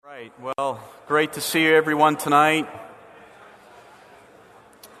Right. Well, great to see everyone tonight.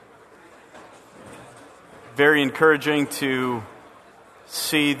 Very encouraging to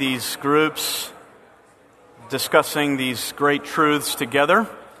see these groups discussing these great truths together.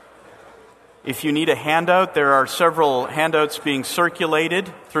 If you need a handout, there are several handouts being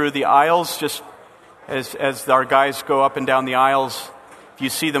circulated through the aisles, just as our guys go up and down the aisles. If you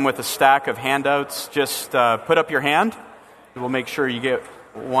see them with a stack of handouts, just put up your hand. We'll make sure you get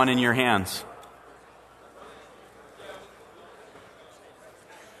one in your hands.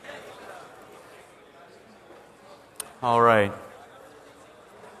 All right.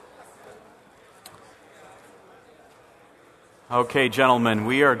 Okay, gentlemen,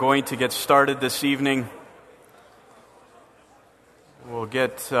 we are going to get started this evening. We'll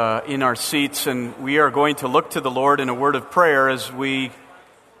get in our seats, and we are going to look to the Lord in a word of prayer as we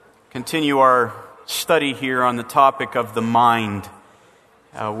continue our study here on the topic of the mind.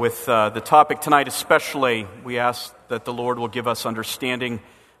 With the topic tonight especially, we ask that the Lord will give us understanding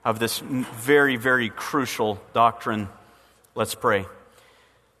of this very, very crucial doctrine. Let's pray.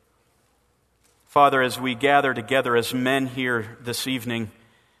 Father, as we gather together as men here this evening,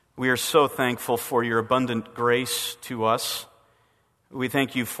 we are so thankful for your abundant grace to us. We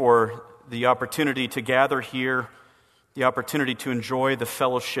thank you for the opportunity to gather here, the opportunity to enjoy the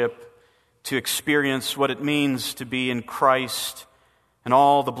fellowship, to experience what it means to be in Christ, and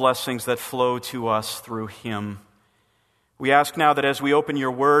all the blessings that flow to us through Him. We ask now that as we open your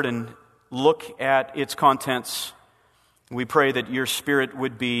word and look at its contents, we pray that your Spirit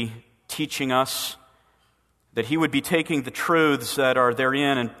would be teaching us, that He would be taking the truths that are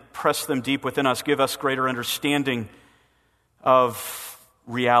therein and press them deep within us, give us greater understanding of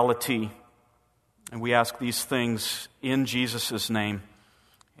reality. And we ask these things in Jesus' name.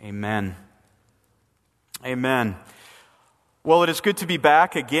 Amen. Amen. Well, it is good to be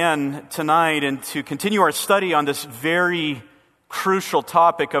back again tonight and to continue our study on this very crucial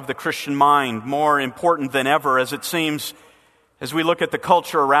topic of the Christian mind, more important than ever, as it seems, as we look at the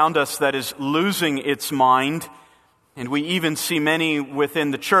culture around us that is losing its mind, and we even see many within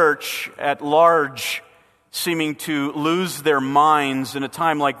the church at large seeming to lose their minds in a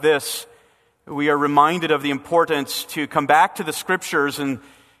time like this. We are reminded of the importance to come back to the Scriptures and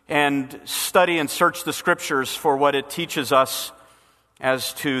study and search the Scriptures for what it teaches us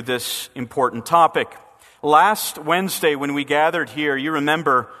as to this important topic. Last Wednesday when we gathered here, you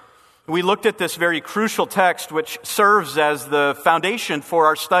remember, we looked at this very crucial text which serves as the foundation for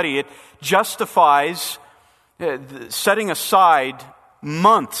our study. It justifies setting aside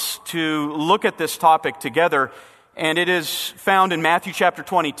months to look at this topic together. And it is found in Matthew chapter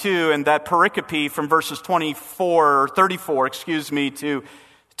 22 and that pericope from verses 34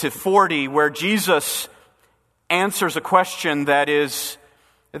 to 40, where Jesus answers a question that is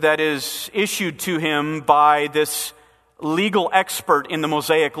issued to him by this legal expert in the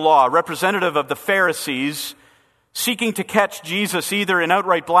Mosaic law, representative of the Pharisees, seeking to catch Jesus either in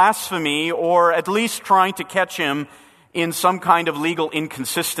outright blasphemy or at least trying to catch him in some kind of legal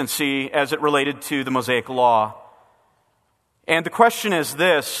inconsistency as it related to the Mosaic law. And the question is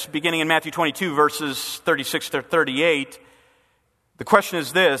this, beginning in Matthew 22, verses 36 to 38, the question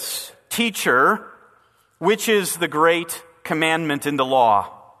is this: Teacher, which is the great commandment in the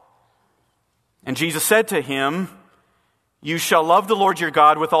law? And Jesus said to him, You shall love the Lord your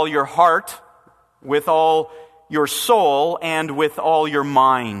God with all your heart, with all your soul, and with all your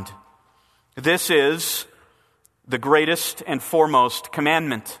mind. This is the greatest and foremost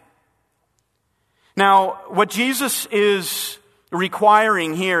commandment. Now, what Jesus is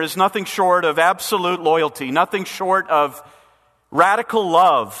requiring here is nothing short of absolute loyalty, nothing short of radical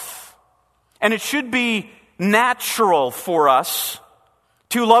love. And it should be natural for us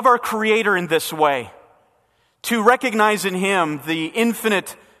to love our Creator in this way, to recognize in Him the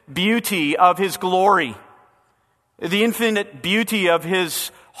infinite beauty of His glory, the infinite beauty of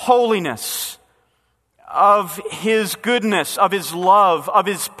His holiness, of His goodness, of His love, of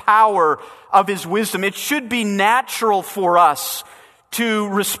His power, of His wisdom. It should be natural for us to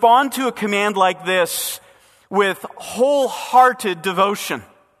respond to a command like this with wholehearted devotion.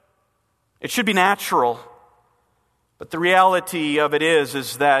 It should be natural. But the reality of it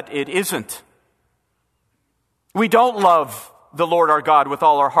is that it isn't. We don't love the Lord our God with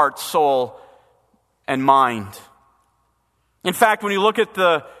all our heart, soul, and mind. In fact, when you look at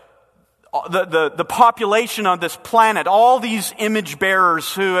the population on this planet, all these image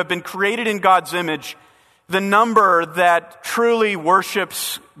bearers who have been created in God's image, the number that truly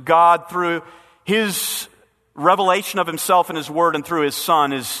worships God through His revelation of Himself and His Word and through His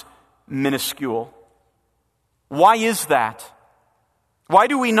Son is minuscule. Why is that? Why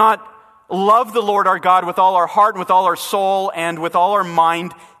do we not love the Lord our God with all our heart and with all our soul and with all our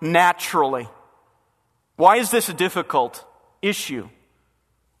mind naturally? Why is this a difficult issue?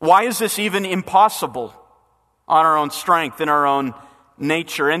 Why is this even impossible on our own strength, in our own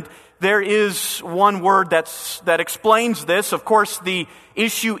nature? And there is one word that explains this. Of course, the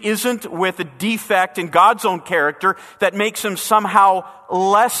issue isn't with a defect in God's own character that makes him somehow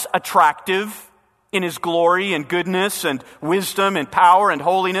less attractive in his glory and goodness and wisdom and power and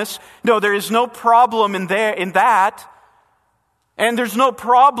holiness. No, there is no problem in that. And there's no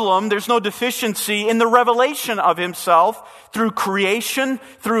problem, there's no deficiency in the revelation of himself through creation,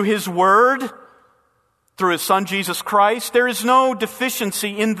 through his word, through his Son Jesus Christ. There is no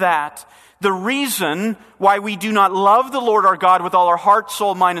deficiency in that. The reason why we do not love the Lord our God with all our heart,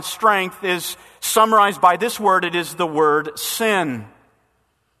 soul, mind, and strength is summarized by this word. It is the word sin.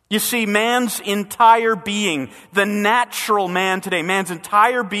 You see, man's entire being, the natural man today, man's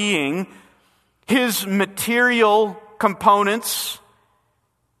entire being, his material components,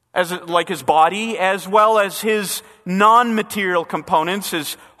 like his body, as well as his non-material components,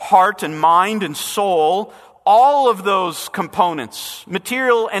 his heart and mind and soul, all of those components,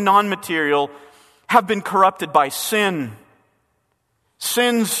 material and non-material, have been corrupted by sin.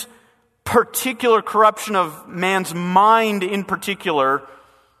 Sin's particular corruption of man's mind in particular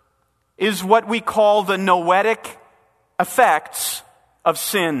is what we call the noetic effects of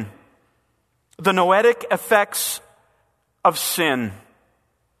sin. The noetic effects of sin.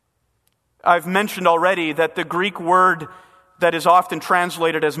 I've mentioned already that the Greek word that is often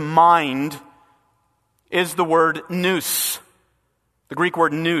translated as mind is the word nous. The Greek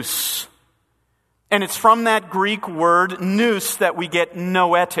word nous. And it's from that Greek word nous that we get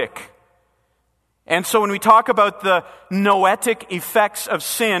noetic. And so when we talk about the noetic effects of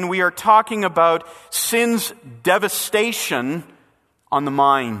sin, we are talking about sin's devastation on the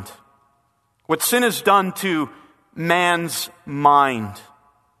mind. What sin has done to man's mind.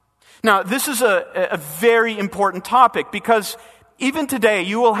 Now, this is a very important topic because even today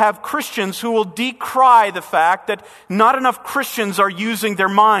you will have Christians who will decry the fact that not enough Christians are using their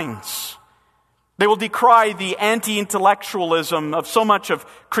minds. They will decry the anti-intellectualism of so much of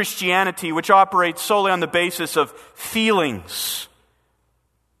Christianity, which operates solely on the basis of feelings.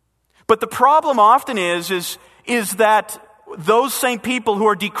 But the problem often is that those same people who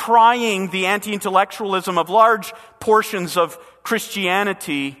are decrying the anti-intellectualism of large portions of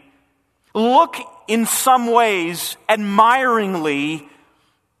Christianity look in some ways admiringly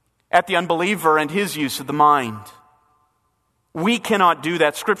at the unbeliever and his use of the mind. We cannot do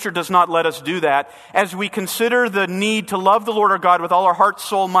that. Scripture does not let us do that. As we consider the need to love the Lord our God with all our heart,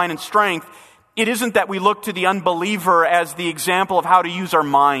 soul, mind, and strength, it isn't that we look to the unbeliever as the example of how to use our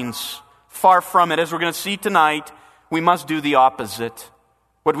minds. Far from it. As we're going to see tonight, we must do the opposite.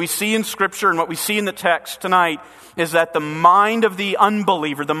 What we see in Scripture and what we see in the text tonight is that the mind of the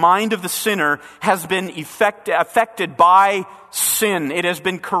unbeliever, the mind of the sinner, has been affected by sin. It has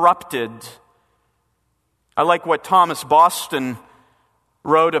been corrupted. I like what Thomas Boston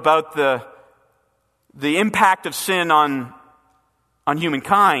wrote about the impact of sin on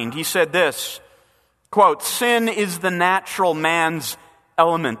humankind. He said this, quote, "Sin is the natural man's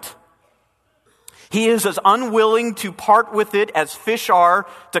element. He is as unwilling to part with it as fish are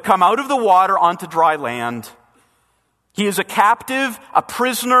to come out of the water onto dry land. He is a captive, a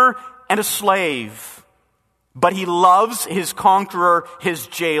prisoner, and a slave. But he loves his conqueror, his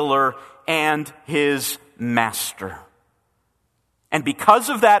jailer, and his master. And because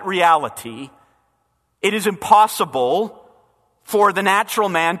of that reality, it is impossible for the natural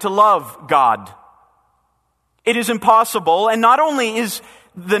man to love God. It is impossible, and not only is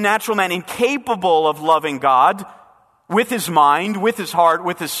the natural man incapable of loving God with his mind, with his heart,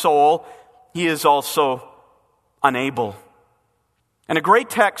 with his soul, he is also unable. And a great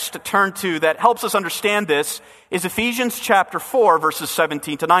text to turn to that helps us understand this is Ephesians chapter 4, verses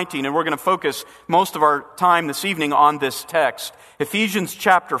 17 to 19. And we're going to focus most of our time this evening on this text. Ephesians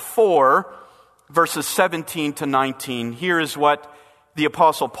chapter 4, verses 17 to 19. Here is what the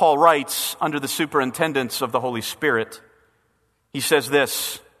Apostle Paul writes under the superintendence of the Holy Spirit. He says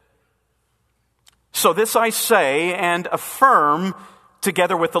this, "So this I say and affirm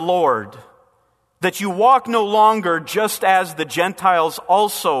together with the Lord, that you walk no longer just as the Gentiles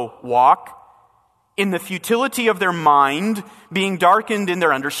also walk, in the futility of their mind, being darkened in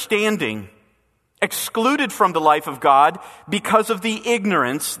their understanding, excluded from the life of God because of the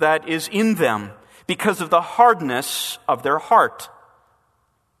ignorance that is in them, because of the hardness of their heart.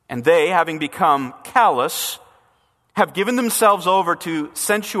 And they, having become callous, have given themselves over to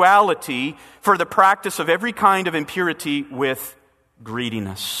sensuality for the practice of every kind of impurity with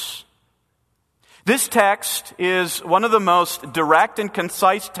greediness. This text is one of the most direct and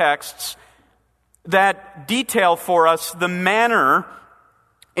concise texts that detail for us the manner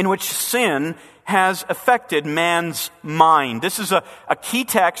in which sin has affected man's mind. This is a key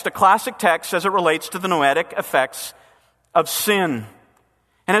text, a classic text as it relates to the noetic effects of sin.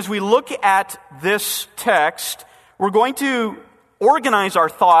 And as we look at this text, we're going to organize our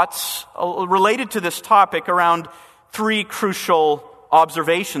thoughts related to this topic around three crucial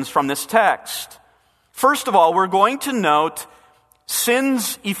observations from this text. First of all, we're going to note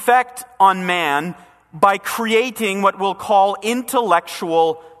sin's effect on man by creating what we'll call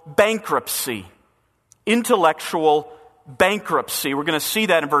intellectual bankruptcy. Intellectual bankruptcy. We're going to see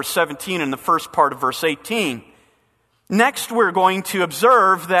that in verse 17 and the first part of verse 18. Next, we're going to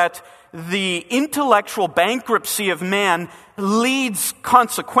observe that the intellectual bankruptcy of man leads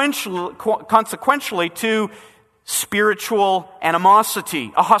consequentially to spiritual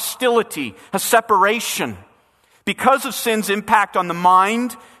animosity, a hostility, a separation. Because of sin's impact on the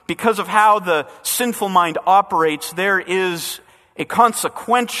mind, because of how the sinful mind operates, there is a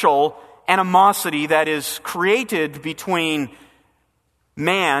consequential animosity that is created between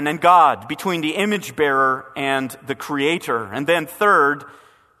man and God, between the image bearer and the Creator. And then third,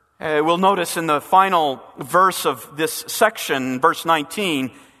 we'll notice in the final verse of this section, verse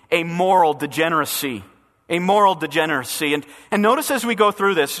 19, a moral degeneracy. A moral degeneracy. And notice as we go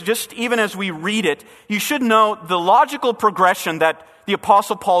through this, just even as we read it, you should note the logical progression that the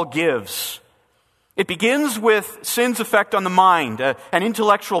Apostle Paul gives. It begins with sin's effect on the mind, an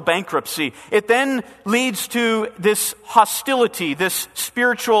intellectual bankruptcy. It then leads to this hostility, this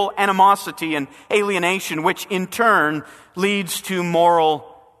spiritual animosity and alienation, which in turn leads to moral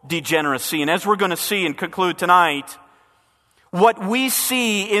degeneracy. And as we're going to see and conclude tonight, what we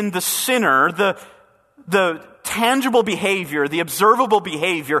see in the sinner, the tangible behavior, the observable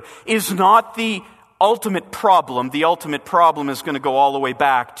behavior, is not the ultimate problem. The ultimate problem is going to go all the way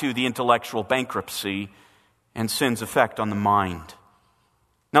back to the intellectual bankruptcy and sin's effect on the mind.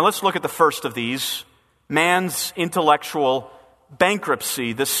 Now let's look at the first of these, man's intellectual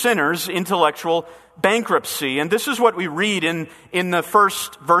bankruptcy, the sinner's intellectual bankruptcy. And this is what we read in the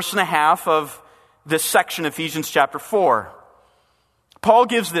first verse and a half of this section, Ephesians chapter 4. Paul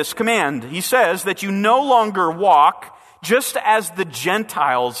gives this command. He says that you no longer walk just as the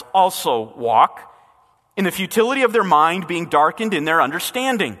Gentiles also walk, in the futility of their mind, being darkened in their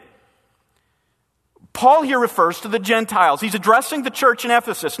understanding. Paul here refers to the Gentiles. He's addressing the church in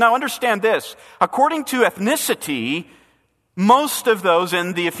Ephesus. Now understand this. According to ethnicity, most of those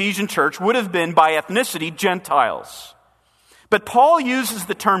in the Ephesian church would have been by ethnicity Gentiles. But Paul uses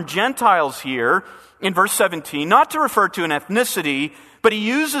the term Gentiles here in verse 17, not to refer to an ethnicity, but he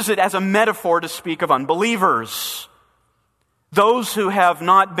uses it as a metaphor to speak of unbelievers. Those who have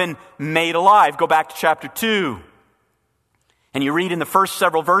not been made alive. Go back to chapter 2. And you read in the first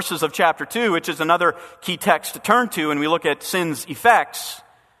several verses of chapter 2, which is another key text to turn to, and we look at sin's effects.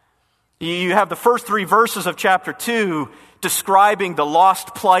 You have the first 3 verses of chapter 2 describing the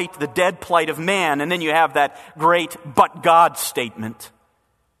lost plight, the dead plight of man, and then you have that great "but God" statement.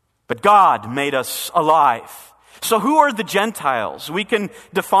 But God made us alive. So who are the Gentiles? We can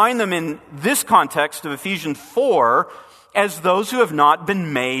define them in this context of Ephesians 4 as those who have not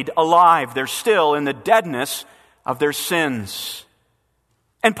been made alive. They're still in the deadness of their sins.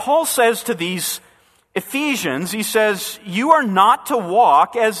 And Paul says to these Ephesians, he says, you are not to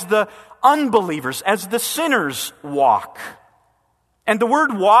walk as the unbelievers, as the sinners walk. And the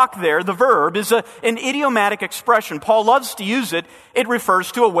word walk there, the verb, is an idiomatic expression. Paul loves to use it. It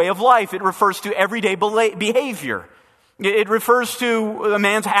refers to a way of life. It refers to everyday behavior. It refers to a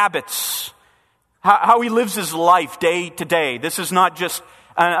man's habits, how he lives his life day to day. This is not just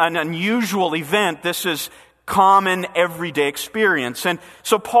an unusual event. This is common everyday experience. And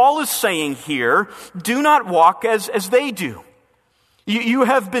so Paul is saying here, do not walk as they do. You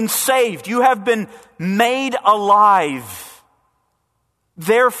have been saved. You have been made alive.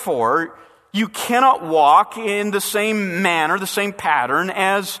 Therefore, you cannot walk in the same manner, the same pattern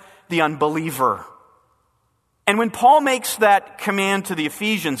as the unbeliever. And when Paul makes that command to the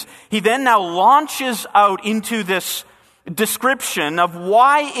Ephesians, he then now launches out into this description of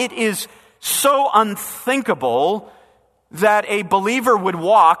why it is so unthinkable that a believer would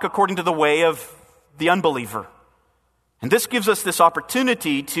walk according to the way of the unbeliever. And this gives us this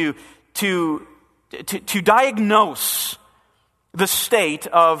opportunity to diagnose the state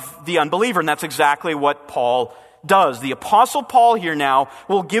of the unbeliever. And that's exactly what Paul does. The Apostle Paul here now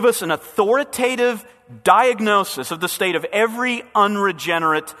will give us an authoritative diagnosis of the state of every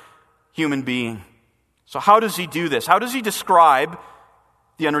unregenerate human being. So how does he do this? How does he describe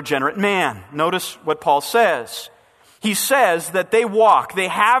the unregenerate man. Notice what Paul says. He says that they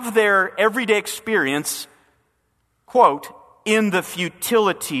have their everyday experience, quote, in the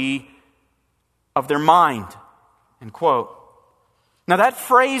futility of their mind, end quote. Now that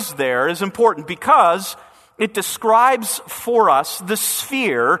phrase there is important because it describes for us the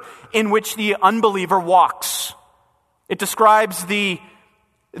sphere in which the unbeliever walks. It describes the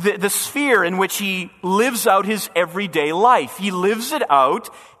sphere in which he lives out his everyday life. He lives it out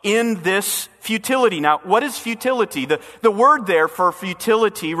in this futility. Now, what is futility? The word there for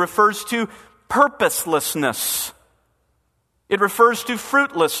futility refers to purposelessness. It refers to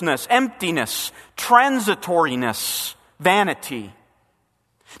fruitlessness, emptiness, transitoriness, vanity.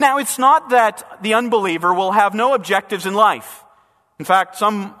 Now, it's not that the unbeliever will have no objectives in life. In fact,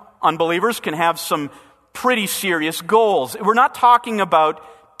 some unbelievers can have some pretty serious goals. We're not talking about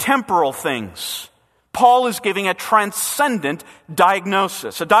temporal things. Paul is giving a transcendent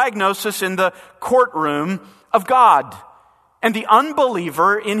diagnosis, a diagnosis in the courtroom of God. And the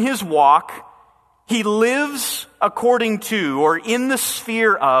unbeliever in his walk, he lives according to or in the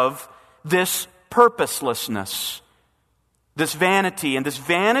sphere of this purposelessness, this vanity. And this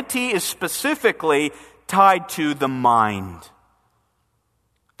vanity is specifically tied to the mind.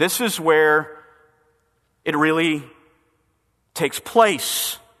 This is where it really takes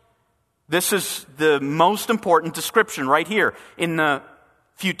place. This is the most important description right here in the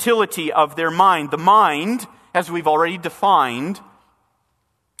futility of their mind. The mind, as we've already defined,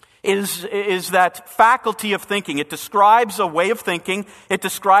 is that faculty of thinking. It describes a way of thinking. It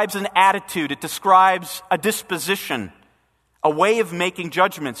describes an attitude. It describes a disposition, a way of making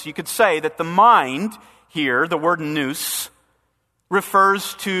judgments. You could say that the mind here, the word nous,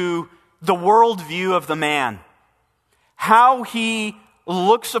 refers to the worldview of the man. How he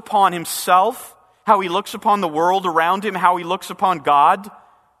looks upon himself, how he looks upon the world around him, how he looks upon God,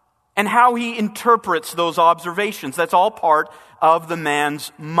 and how he interprets those observations. That's all part of the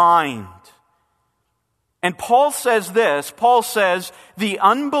man's mind. And Paul says this, Paul says the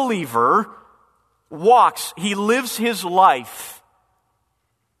unbeliever walks, he lives his life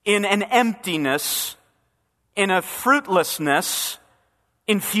in an emptiness, in a fruitlessness,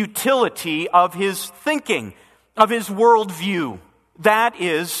 in futility of his thinking, of his worldview. That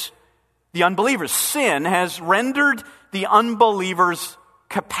is the unbeliever. Sin has rendered the unbeliever's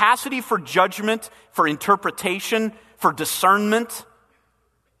capacity for judgment, for interpretation, for discernment.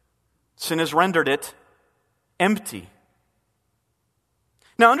 Sin has rendered it empty.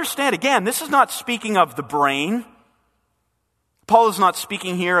 Now understand, again, this is not speaking of the brain. Paul is not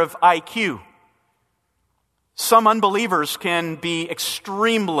speaking here of IQ. Some unbelievers can be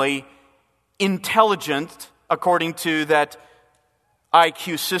extremely intelligent according to that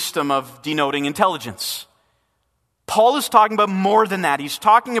IQ system of denoting intelligence. Paul is talking about more than that. He's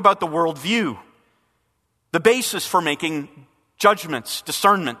talking about the worldview, the basis for making judgments,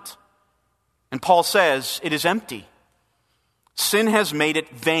 discernment. And Paul says it is empty. Sin has made it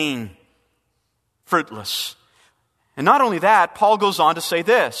vain, fruitless. And not only that, Paul goes on to say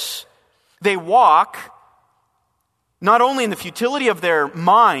this. They walk not only in the futility of their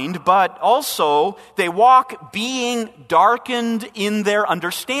mind, but also they walk being darkened in their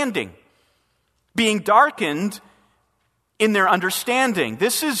understanding. Being darkened in their understanding.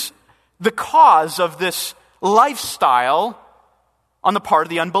 This is the cause of this lifestyle on the part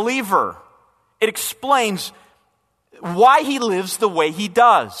of the unbeliever. It explains why he lives the way he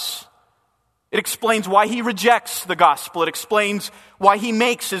does. It explains why he rejects the gospel. It explains why he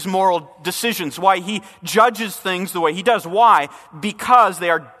makes his moral decisions, why he judges things the way he does. Why? Because they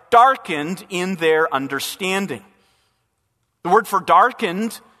are darkened in their understanding. The word for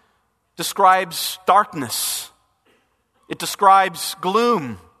darkened describes darkness. It describes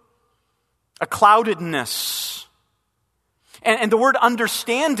gloom, a cloudedness. And the word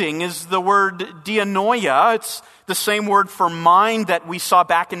understanding is the word dianoia. It's the same word for mind that we saw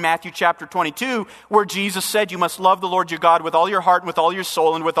back in Matthew chapter 22, where Jesus said, you must love the Lord your God with all your heart, and with all your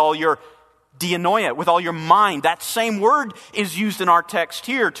soul, and with all your dianoia, with all your mind. That same word is used in our text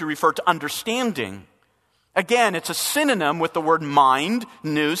here to refer to understanding. Again, it's a synonym with the word mind,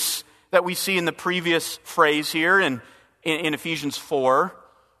 nous, that we see in the previous phrase here in Ephesians 4.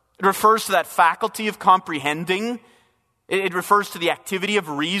 It refers to that faculty of comprehending. It refers to the activity of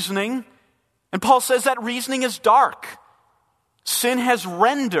reasoning. And Paul says that reasoning is dark. Sin has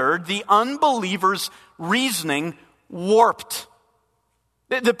rendered the unbeliever's reasoning warped.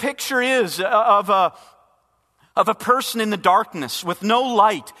 The picture is of a person in the darkness with no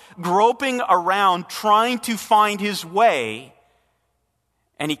light, groping around, trying to find his way,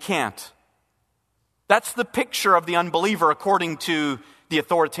 and he can't. That's the picture of the unbeliever according to the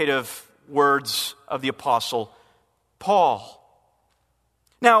authoritative words of the Apostle Paul.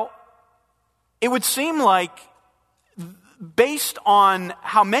 Now, it would seem like, based on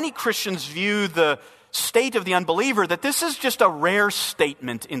how many Christians view the state of the unbeliever, that this is just a rare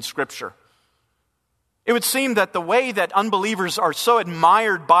statement in Scripture. It would seem that the way that unbelievers are so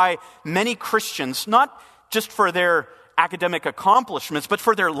admired by many Christians, not just for their academic accomplishments, but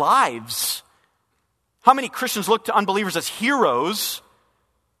for their lives. How many Christians look to unbelievers as heroes?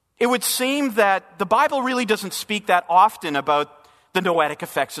 It would seem that the Bible really doesn't speak that often about the noetic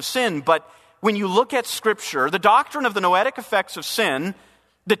effects of sin. But when you look at Scripture, the doctrine of the noetic effects of sin,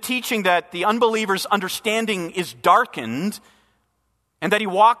 the teaching that the unbeliever's understanding is darkened and that he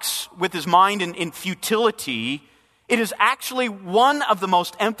walks with his mind in futility, it is actually one of the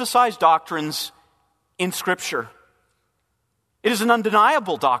most emphasized doctrines in Scripture. It is an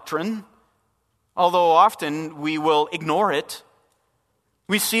undeniable doctrine, although often we will ignore it.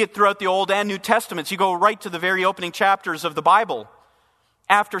 We see it throughout the Old and New Testaments. You go right to the very opening chapters of the Bible.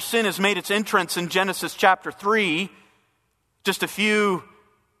 After sin has made its entrance in Genesis chapter 3, just a few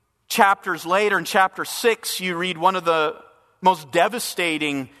chapters later, in chapter 6, you read one of the most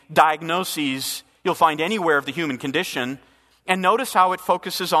devastating diagnoses you'll find anywhere of the human condition. And notice how it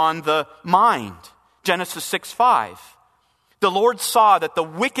focuses on the mind. Genesis 6:5. The Lord saw that the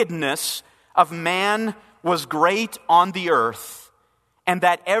wickedness of man was great on the earth, and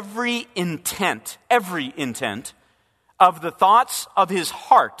that every intent of the thoughts of his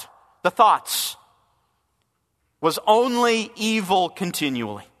heart, the thoughts, was only evil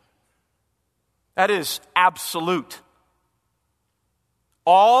continually. That is absolute.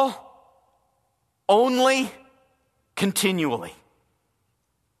 All, only, continually.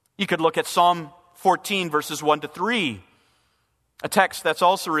 You could look at Psalm 14, verses 1 to 3, a text that's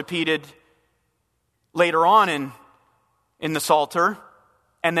also repeated later on in the Psalter,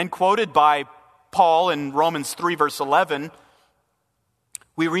 and then quoted by Paul in Romans 3, verse 11.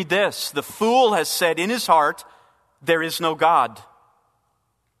 We read this: "The fool has said in his heart, there is no God.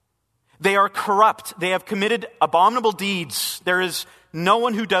 They are corrupt. They have committed abominable deeds. There is no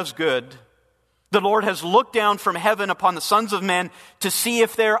one who does good. The Lord has looked down from heaven upon the sons of men to see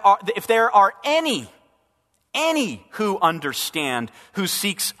if there are any who understand, who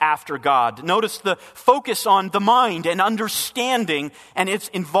seeks after God." Notice the focus on the mind and understanding and its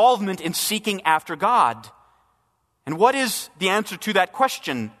involvement in seeking after God. And what is the answer to that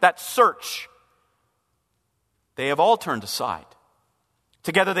question, that search? They have all turned aside.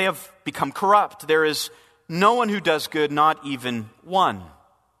 Together they have become corrupt. There is no one who does good, not even one.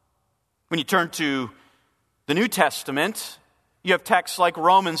 When you turn to the New Testament, you have texts like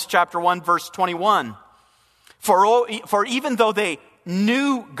Romans chapter 1, verse 21. For even though they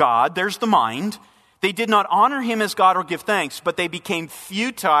knew God, there's the mind, they did not honor him as God or give thanks, but they became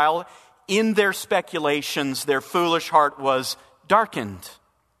futile in their speculations. Their foolish heart was darkened.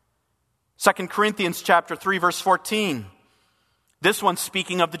 2 Corinthians chapter 3, verse 14. This one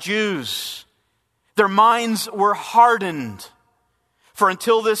speaking of the Jews. Their minds were hardened. For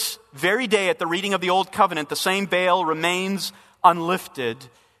until this very day at the reading of the Old Covenant, the same veil remains unlifted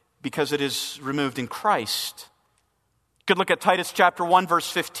because it is removed in Christ. You could look at Titus chapter 1, verse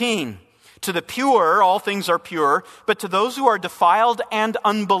 15. To the pure, all things are pure, but to those who are defiled and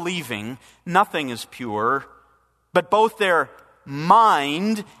unbelieving, nothing is pure, but both their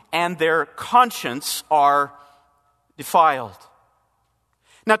mind and their conscience are defiled.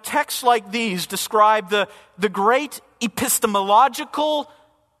 Now, texts like these describe the great epistemological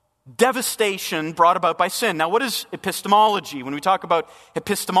devastation brought about by sin. Now, what is epistemology? When we talk about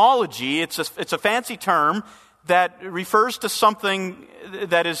epistemology, it's a fancy term that refers to something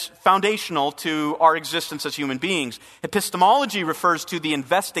that is foundational to our existence as human beings. Epistemology refers to the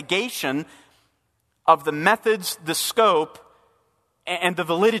investigation of the methods, the scope, and the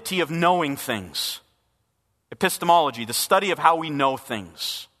validity of knowing things. Epistemology, the study of how we know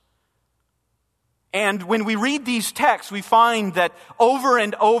things. And when we read these texts, we find that over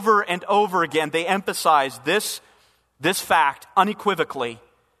and over and over again, they emphasize this fact unequivocally,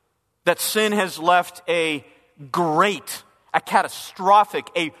 that sin has left a great, a catastrophic,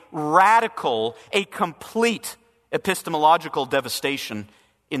 a radical, a complete epistemological devastation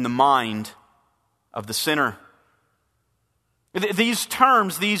in the mind of the sinner. These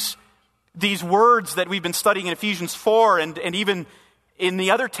terms, these words that we've been studying in Ephesians 4 and even in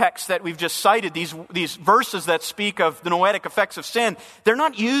the other texts that we've just cited, these verses that speak of the noetic effects of sin, they're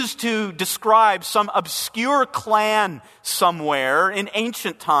not used to describe some obscure clan somewhere in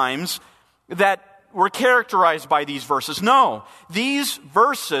ancient times that were characterized by these verses. No, these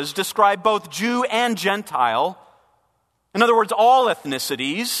verses describe both Jew and Gentile, In other words, all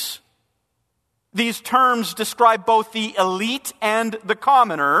ethnicities. These terms describe both the elite and the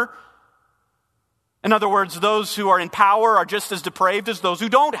commoner. In other words, those who are in power are just as depraved as those who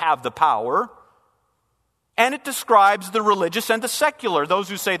don't have the power. And it describes the religious and the secular, those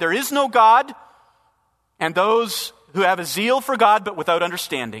who say there is no God, and those who have a zeal for God but without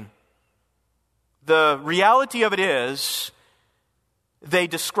understanding. The reality of it is, they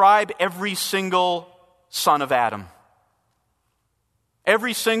describe every single son of Adam.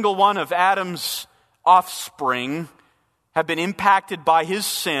 Every single one of Adam's offspring have been impacted by his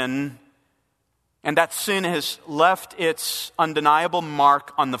sin, and that sin has left its undeniable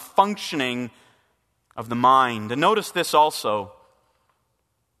mark on the functioning of the mind. And notice this also.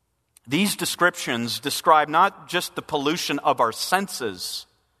 These descriptions describe not just the pollution of our senses,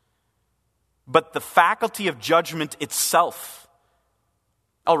 but the faculty of judgment itself.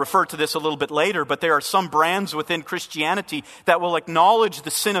 I'll refer to this a little bit later, but there are some brands within Christianity that will acknowledge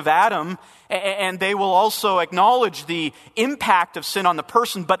the sin of Adam, and they will also acknowledge the impact of sin on the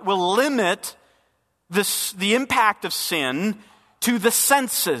person, but will limit the impact of sin to the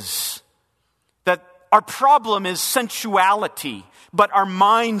senses. That our problem is sensuality, but our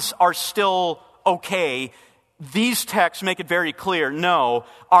minds are still okay. These texts make it very clear, no,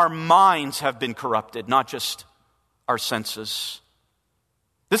 our minds have been corrupted, not just our senses.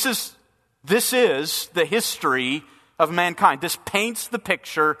 This is the history of mankind. This paints the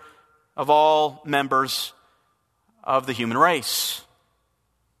picture of all members of the human race.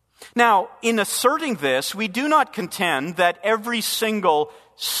 Now, in asserting this, we do not contend that every single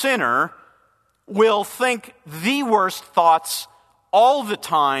sinner will think the worst thoughts all the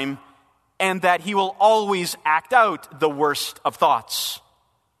time and that he will always act out the worst of thoughts.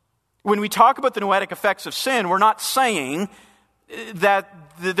 When we talk about the noetic effects of sin, we're not saying that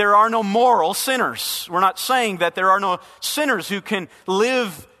there are no moral sinners. We're not saying that there are no sinners who can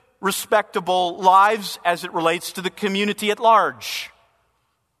live respectable lives as it relates to the community at large.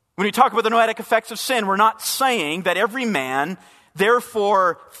 When we talk about the noetic effects of sin, we're not saying that every man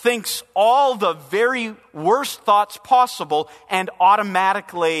therefore thinks all the very worst thoughts possible and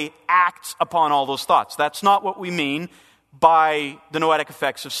automatically acts upon all those thoughts. That's not what we mean by the noetic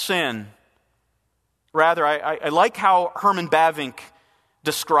effects of sin. Rather, I like how Herman Bavinck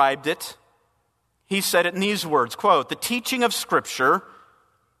described it. He said it in these words, quote, "The teaching of Scripture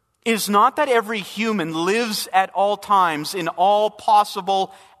is not that every human lives at all times in all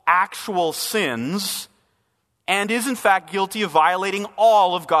possible actual sins and is in fact guilty of violating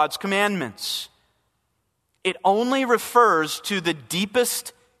all of God's commandments. It only refers to the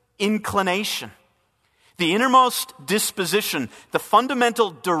deepest inclination, the innermost disposition, the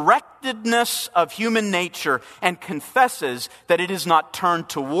fundamental directedness of human nature, and confesses that it is not turned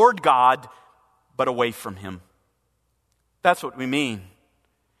toward God, but away from Him." That's what we mean.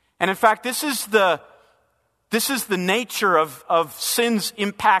 And in fact, this is the nature of sin's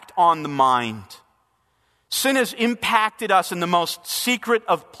impact on the mind. Sin has impacted us in the most secret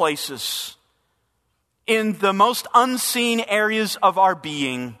of places, in the most unseen areas of our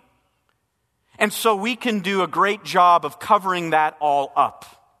being. And so we can do a great job of covering that all up.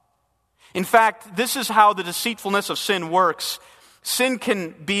 In fact, this is how the deceitfulness of sin works. Sin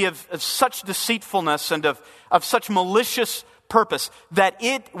can be of such deceitfulness and of such malicious purpose that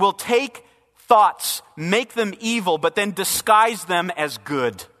it will take thoughts, make them evil, but then disguise them as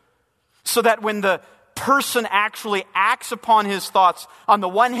good. So that when the person actually acts upon his thoughts, on the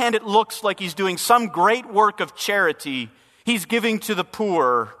one hand it looks like he's doing some great work of charity. He's giving to the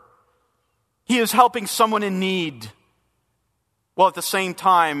poor. He is helping someone in need. While at the same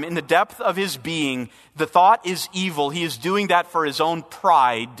time, in the depth of his being, the thought is evil. He is doing that for his own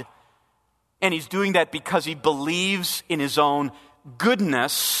pride. And he's doing that because he believes in his own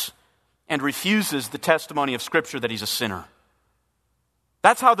goodness and refuses the testimony of Scripture that he's a sinner.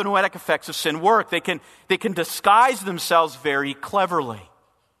 That's how the noetic effects of sin work. They can disguise themselves very cleverly.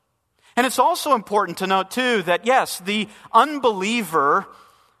 And it's also important to note, too, that yes, the unbeliever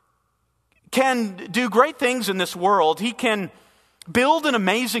can do great things in this world. He can build an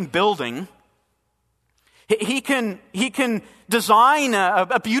amazing building. He can design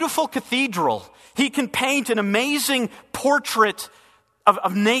a beautiful cathedral. He can paint an amazing portrait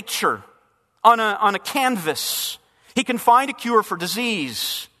of nature on a canvas. He can find a cure for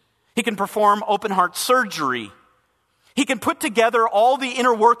disease. He can perform open heart surgery. He can put together all the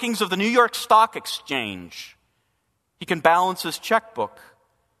inner workings of the New York Stock Exchange. He can balance his checkbook.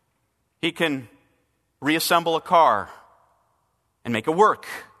 He can reassemble a car and make it work.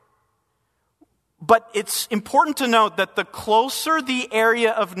 But it's important to note that the closer the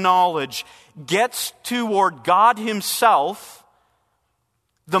area of knowledge gets toward God himself,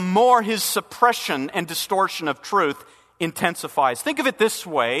 the more his suppression and distortion of truth intensifies. Think of it this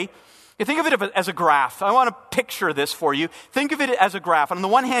way. Think of it as a graph. I want to picture this for you. Think of it as a graph. On the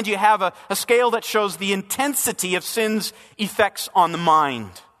one hand, you have a scale that shows the intensity of sin's effects on the mind.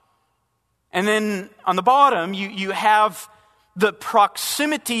 And then on the bottom, you have the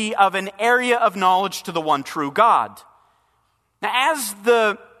proximity of an area of knowledge to the one true God. Now, as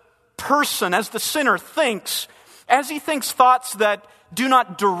the person, as the sinner thinks, as he thinks thoughts that do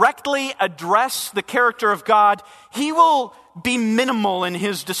not directly address the character of God, he will be minimal in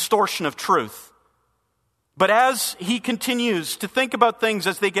his distortion of truth. But as he continues to think about things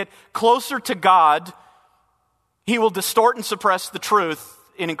as they get closer to God, he will distort and suppress the truth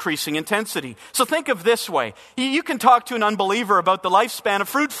in increasing intensity. So think of this way. You can talk to an unbeliever about the lifespan of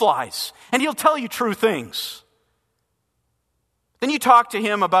fruit flies, and he'll tell you true things. Then you talk to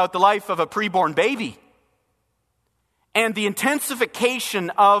him about the life of a preborn baby, and the intensification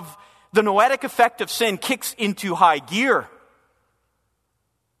of the noetic effect of sin kicks into high gear.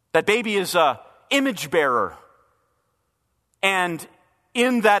 That baby is an image bearer. And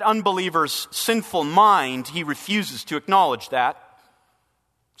in that unbeliever's sinful mind, he refuses to acknowledge that.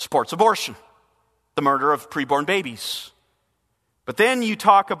 Supports abortion, the murder of preborn babies. But then you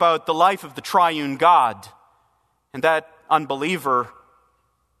talk about the life of the triune God, and that unbeliever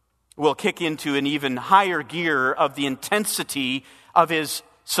will kick into an even higher gear of the intensity of his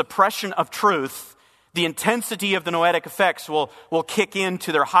suppression of truth. The intensity of the noetic effects will kick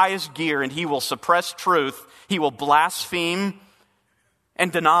into their highest gear, and he will suppress truth. He will blaspheme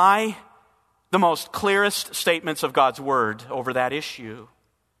and deny the most clearest statements of God's word over that issue.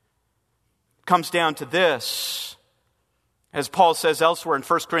 It comes down to this, as Paul says elsewhere in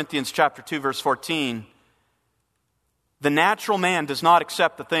 1 Corinthians chapter 2, verse 14, the natural man does not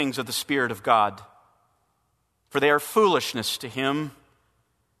accept the things of the Spirit of God, for they are foolishness to him,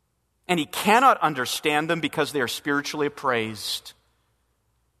 and he cannot understand them because they are spiritually appraised.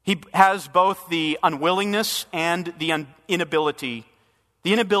 He has both the unwillingness and the inability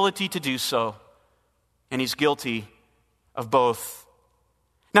to do so, and he's guilty of both.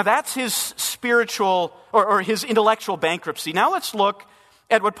 Now that's his spiritual or his intellectual bankruptcy. Now let's look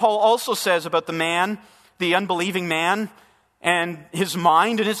at what Paul also says about the man, the unbelieving man, and his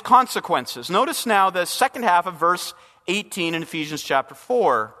mind and his consequences. Notice now the second half of verse 18 in Ephesians chapter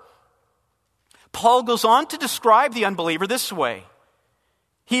 4. Paul goes on to describe the unbeliever this way.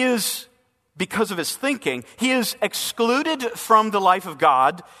 He is, because of his thinking, he is excluded from the life of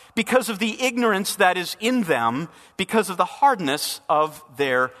God because of the ignorance that is in them, because of the hardness of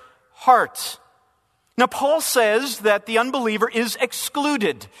their heart. Now, Paul says that the unbeliever is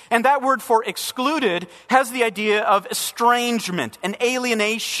excluded, and that word for excluded has the idea of estrangement and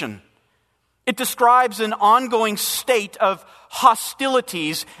alienation. It describes an ongoing state of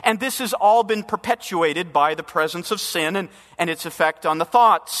hostilities, and this has all been perpetuated by the presence of sin and its effect on the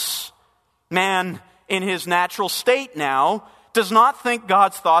thoughts. Man, in his natural state now, does not think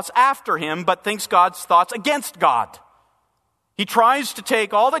God's thoughts after him, but thinks God's thoughts against God. He tries to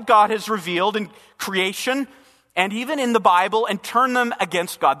take all that God has revealed in creation and even in the Bible and turn them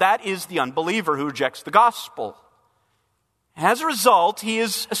against God. That is the unbeliever who rejects the gospel. As a result, he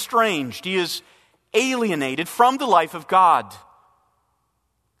is estranged. He is alienated from the life of God.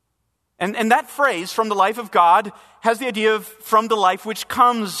 And that phrase, from the life of God, has the idea of from the life which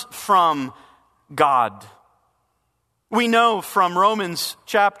comes from God. We know from Romans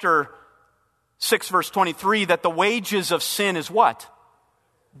chapter 6, verse 23, that the wages of sin is what?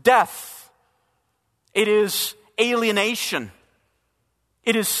 Death. It is alienation.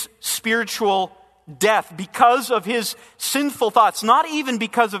 It is spiritual death because of his sinful thoughts. Not even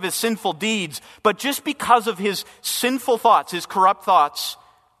because of his sinful deeds, but just because of his sinful thoughts, his corrupt thoughts.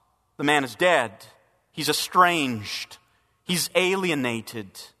 The man is dead. He's estranged. He's alienated.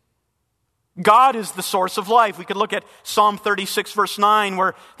 God is the source of life. We could look at Psalm 36, verse 9,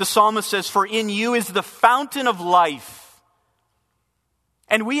 where the psalmist says, "For in you is the fountain of life."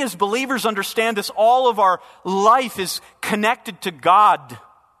 And we as believers understand this. All of our life is connected to God.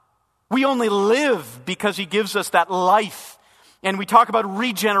 We only live because He gives us that life. And we talk about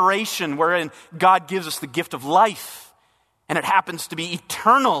regeneration, wherein God gives us the gift of life. And it happens to be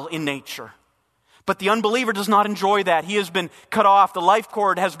eternal in nature. But the unbeliever does not enjoy that. He has been cut off. The life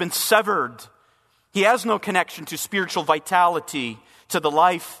cord has been severed. He has no connection to spiritual vitality, to the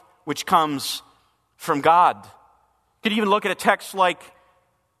life which comes from God. You could even look at a text like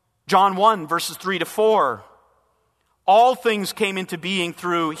John 1, verses 3 to 4. All things came into being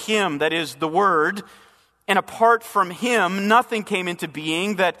through him, that is, the Word. And apart from him, nothing came into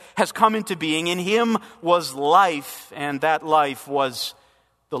being that has come into being. In him was life, and that life was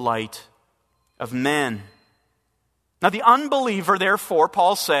the light of men. Now the unbeliever, therefore,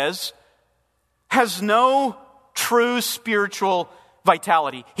 Paul says, has no true spiritual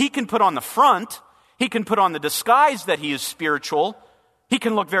vitality. He can put on the front, he can put on the disguise that he is spiritual, he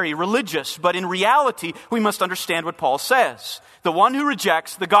can look very religious, but in reality, we must understand what Paul says. The one who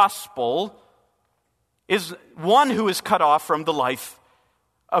rejects the gospel is one who is cut off from the life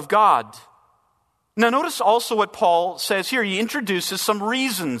of God. Now notice also what Paul says here. He introduces some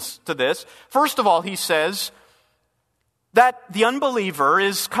reasons to this. First of all, he says that the unbeliever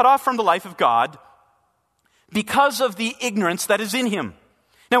is cut off from the life of God because of the ignorance that is in him.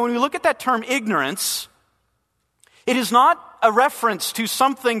 Now when we look at that term ignorance, it is not a reference to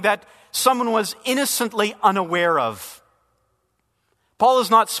something that someone was innocently unaware of. Paul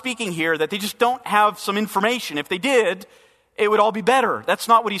is not speaking here that they just don't have some information. If they did, it would all be better. That's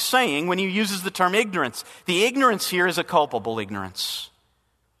not what he's saying when he uses the term ignorance. The ignorance here is a culpable ignorance.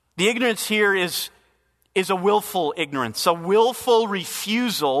 The ignorance here is a willful ignorance, a willful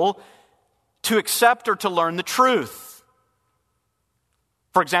refusal to accept or to learn the truth.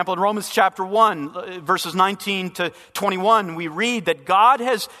 For example, in Romans chapter 1, verses 19 to 21, we read that God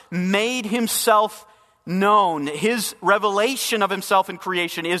has made himself known. His revelation of himself in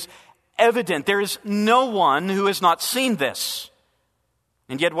creation is evident. There is no one who has not seen this.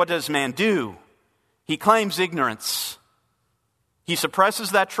 And yet what does man do? He claims ignorance. He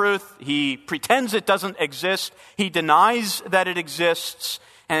suppresses that truth. He pretends it doesn't exist. He denies that it exists.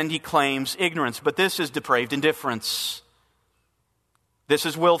 And he claims ignorance. But this is depraved indifference. This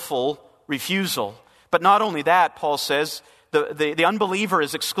is willful refusal. But not only that, Paul says, the unbeliever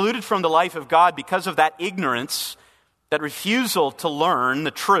is excluded from the life of God because of that ignorance, that refusal to learn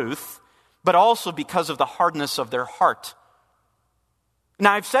the truth, but also because of the hardness of their heart.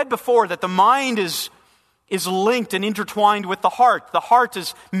 Now, I've said before that the mind is linked and intertwined with the heart. The heart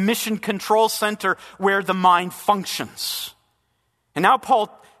is mission control center where the mind functions. And now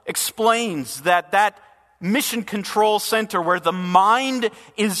Paul explains that mission control center where the mind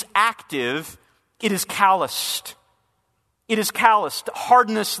is active, it is calloused. It is calloused.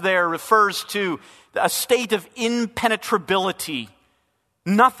 Hardness there refers to a state of impenetrability.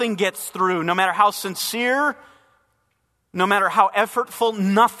 Nothing gets through. No matter how sincere, no matter how effortful,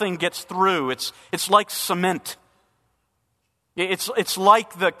 nothing gets through. It's like cement. It's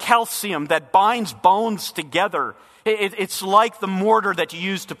like the calcium that binds bones together. It's like the mortar that you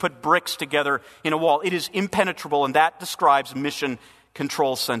use to put bricks together in a wall. It is impenetrable, and that describes mission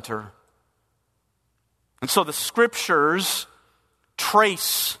control center. And so the scriptures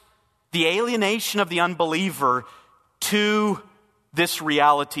trace the alienation of the unbeliever to this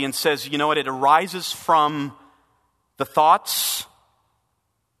reality and says, you know what, it arises from the thoughts.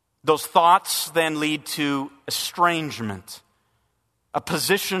 Those thoughts then lead to estrangement, a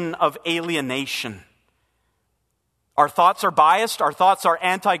position of alienation. Our thoughts are biased, our thoughts are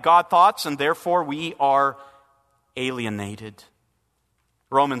anti-God thoughts, and therefore we are alienated.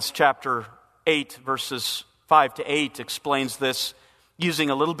 Romans chapter 8, verses 5 to 8 explains this using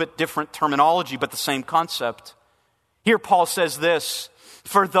a little bit different terminology, but the same concept. Here Paul says this,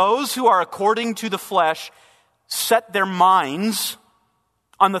 "For those who are according to the flesh set their minds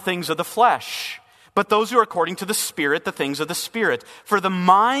on the things of the flesh, but those who are according to the Spirit, the things of the Spirit. For the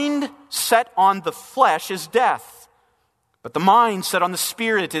mind set on the flesh is death, but the mind set on the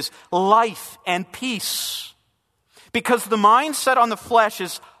Spirit is life and peace. Because the mind set on the flesh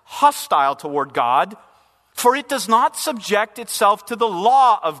is hostile toward God, for it does not subject itself to the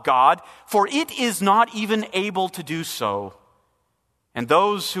law of God, for it is not even able to do so. And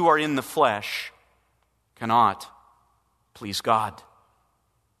those who are in the flesh cannot please God."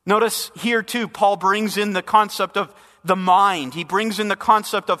 Notice here too, Paul brings in the concept of the mind. He brings in the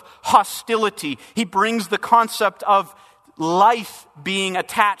concept of hostility. He brings the concept of life being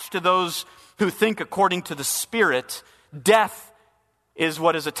attached to those who think according to the Spirit. Death is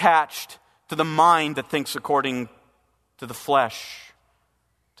what is attached to the mind that thinks according to the flesh,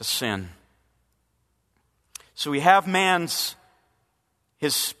 to sin. So we have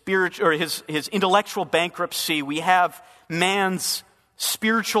his spiritual or his intellectual bankruptcy. We have man's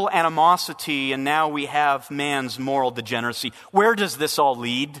spiritual animosity, and now we have man's moral degeneracy. Where does this all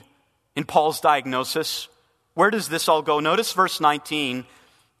lead in Paul's diagnosis? Where does this all go? Notice verse 19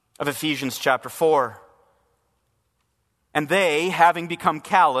 of Ephesians chapter 4. "And they, having become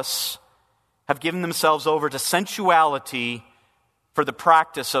callous, have given themselves over to sensuality for the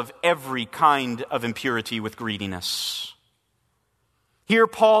practice of every kind of impurity with greediness. Here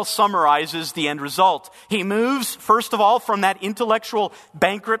Paul summarizes the end result. He moves, first of all, from that intellectual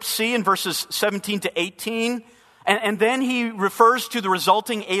bankruptcy in verses 17 to 18, and then he refers to the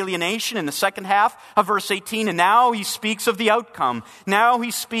resulting alienation in the second half of verse 18, and now he speaks of the outcome. Now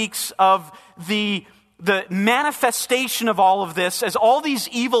he speaks of the manifestation of all of this as all these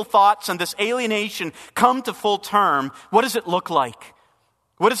evil thoughts and this alienation come to full term. What does it look like?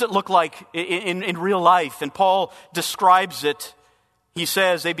 What does it look like in real life? And Paul describes it. He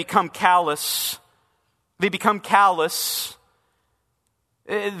says they become callous. They become callous.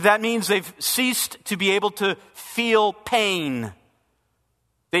 That means they've ceased to be able to feel pain.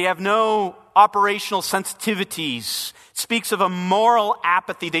 They have no operational sensitivities. It speaks of a moral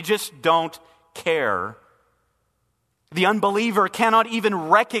apathy. They just don't care. The unbeliever cannot even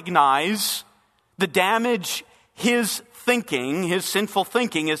recognize the damage his thinking, his sinful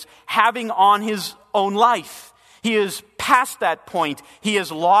thinking, is having on his own life. He is past that point. He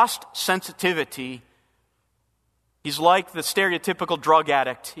has lost sensitivity. He's like the stereotypical drug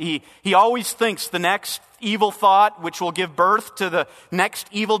addict. He always thinks the next evil thought, which will give birth to the next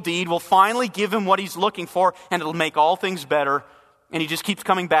evil deed, will finally give him what he's looking for, and it'll make all things better. And he just keeps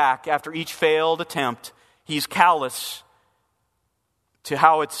coming back after each failed attempt. He's callous to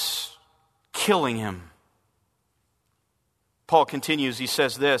how it's killing him. Paul continues, he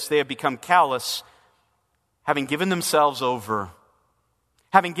says this, they have become callous, having given themselves over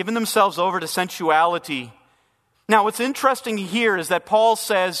to sensuality. Now, what's interesting here is that Paul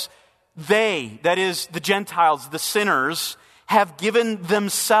says they, that is the Gentiles, the sinners, have given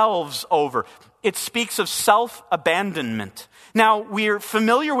themselves over. It speaks of self-abandonment. Now, we're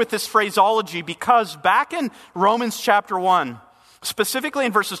familiar with this phraseology because back in Romans chapter 1, specifically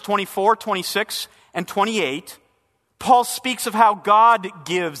in verses 24, 26, and 28, Paul speaks of how God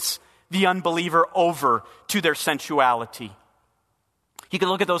gives the unbeliever over to their sensuality. You can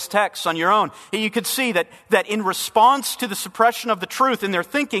look at those texts on your own. You could see that in response to the suppression of the truth in their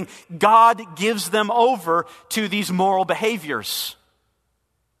thinking, God gives them over to these moral behaviors.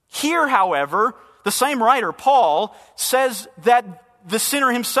 Here, however, the same writer, Paul, says that the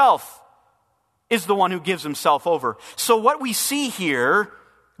sinner himself is the one who gives himself over. So what we see here,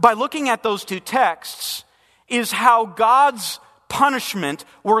 by looking at those two texts, is how God's punishment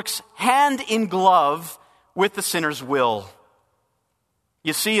works hand in glove with the sinner's will.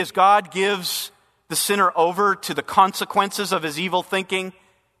 You see, as God gives the sinner over to the consequences of his evil thinking,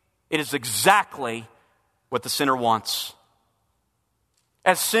 it is exactly what the sinner wants.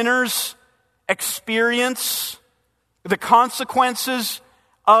 As sinners experience the consequences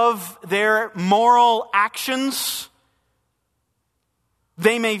of their moral actions,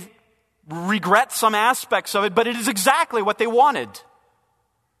 they may regret some aspects of it, but it is exactly what they wanted.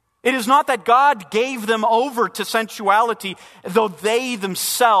 It is not that God gave them over to sensuality, though they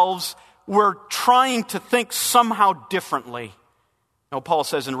themselves were trying to think somehow differently. No, Paul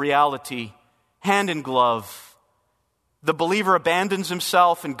says in reality, hand in glove, the believer abandons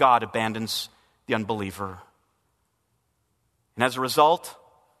himself and God abandons the unbeliever. And as a result,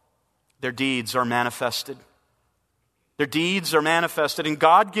 their deeds are manifested. Their deeds are manifested, and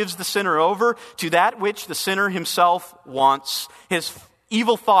God gives the sinner over to that which the sinner himself wants. His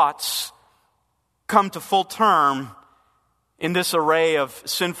evil thoughts come to full term in this array of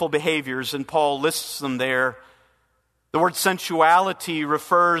sinful behaviors, and Paul lists them there. The word sensuality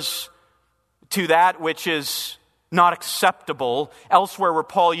refers to that which is not acceptable. Elsewhere where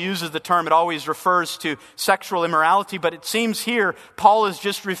Paul uses the term, it always refers to sexual immorality, but it seems here Paul is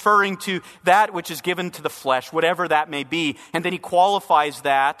just referring to that which is given to the flesh, whatever that may be. And then he qualifies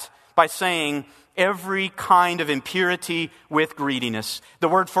that by saying every kind of impurity with greediness. The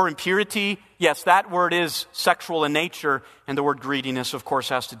word for impurity, yes, that word is sexual in nature, and the word greediness, of course,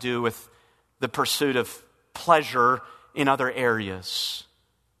 has to do with the pursuit of pleasure in other areas.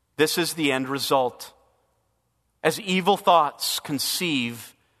 This is the end result. As evil thoughts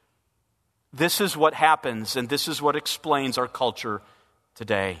conceive, this is what happens, and this is what explains our culture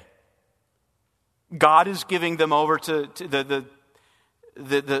today. God is giving them over to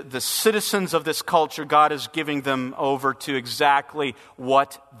the citizens of this culture. God is giving them over to exactly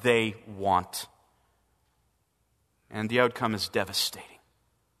what they want. And the outcome is devastating.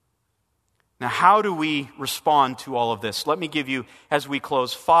 Now, how do we respond to all of this? Let me give you, as we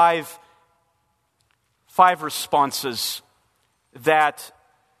close, five responses that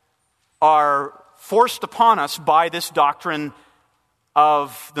are forced upon us by this doctrine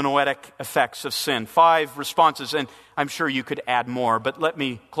of the noetic effects of sin. 5 responses, and I'm sure you could add more, but let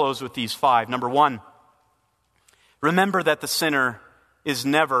me close with these 5. Number 1, Remember that the sinner is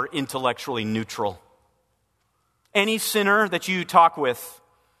never intellectually neutral. Any sinner that you talk with,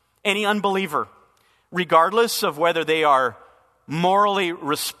 any unbeliever, regardless of whether they are morally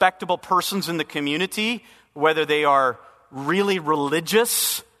respectable persons in the community, whether they are really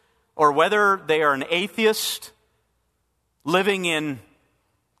religious, or whether they are an atheist, living in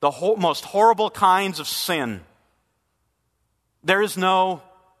the most horrible kinds of sin, there is no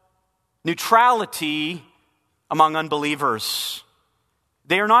neutrality among unbelievers.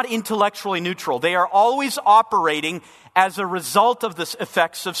 They are not intellectually neutral. They are always operating as a result of the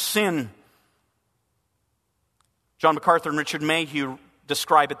effects of sin. John MacArthur and Richard Mayhew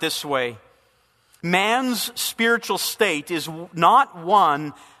describe it this way: man's spiritual state is not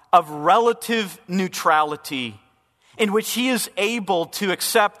one of relative neutrality, in which he is able to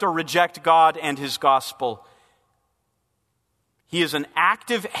accept or reject God and his gospel. He is an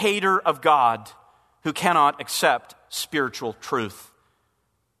active hater of God who cannot accept spiritual truth.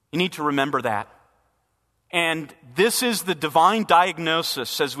 You need to remember that. And this is the divine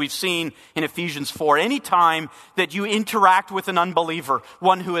diagnosis, as we've seen in Ephesians 4. Any time that you interact with an unbeliever,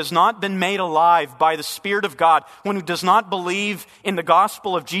 one who has not been made alive by the Spirit of God, one who does not believe in the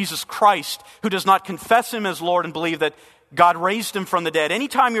gospel of Jesus Christ, who does not confess him as Lord and believe that God raised him from the dead,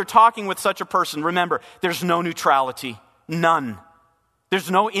 anytime you're talking with such a person, remember, there's no neutrality. None. There's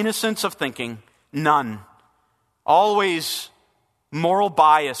no innocence of thinking. None. Always moral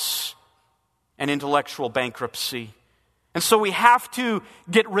bias and intellectual bankruptcy. And so we have to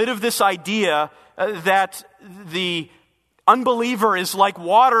get rid of this idea that the unbeliever is like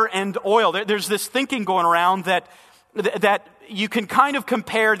water and oil. There's this thinking going around that you can kind of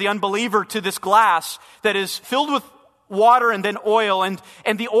compare the unbeliever to this glass that is filled with water and then oil, and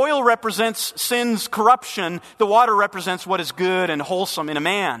the oil represents sin's corruption. The water represents what is good and wholesome in a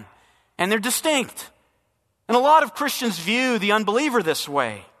man. And they're distinct. And a lot of Christians view the unbeliever this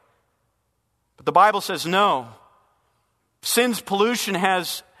way. But the Bible says no. Sin's pollution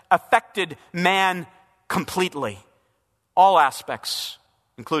has affected man completely. All aspects,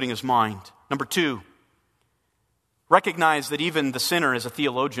 including his mind. Number 2, recognize that even the sinner is a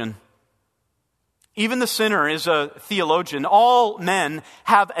theologian. Even the sinner is a theologian. All men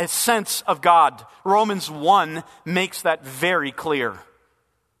have a sense of God. Romans 1 makes that very clear.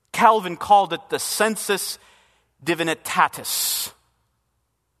 Calvin called it the sensus divinitatis.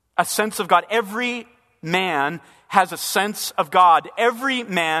 A sense of God. Every man has a sense of God. Every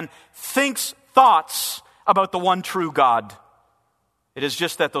man thinks thoughts about the one true God. It is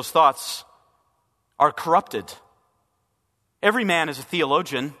just that those thoughts are corrupted. Every man is a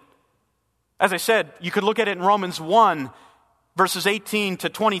theologian. As I said, you could look at it in Romans 1, verses 18 to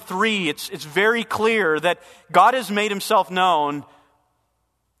 23. It's very clear that God has made himself known,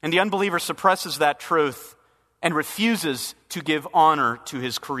 and the unbeliever suppresses that truth and refuses to give honor to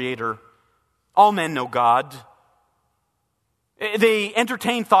his Creator. All men know God. They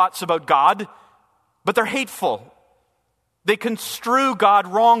entertain thoughts about God, but they're hateful. They construe God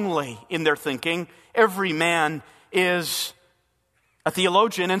wrongly in their thinking. Every man is a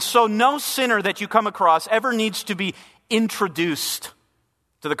theologian, and so no sinner that you come across ever needs to be introduced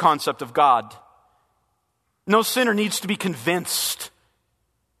to the concept of God. No sinner needs to be convinced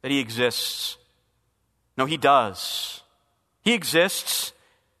that he exists. No, he does. He exists.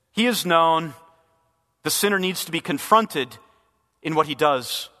 He is known. The sinner needs to be confronted in what he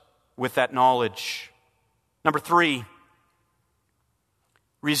does with that knowledge. Number 3,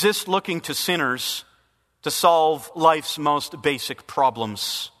 resist looking to sinners to solve life's most basic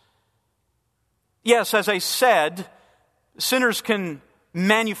problems. Yes, as I said, sinners can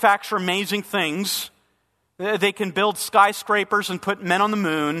manufacture amazing things. They can build skyscrapers and put men on the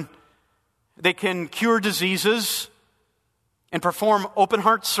moon. They can cure diseases and perform open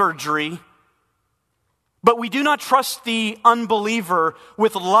heart surgery. But we do not trust the unbeliever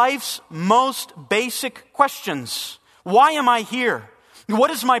with life's most basic questions. Why am I here? What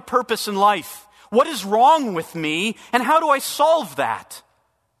is my purpose in life? What is wrong with me, and how do I solve that?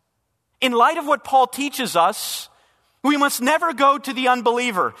 In light of what Paul teaches us, we must never go to the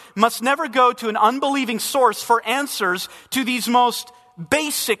unbeliever, must never go to an unbelieving source for answers to these most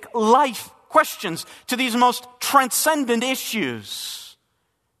basic life questions, to these most transcendent issues.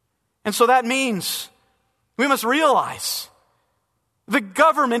 And so that means we must realize the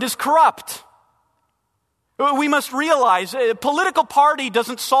government is corrupt. We must realize a political party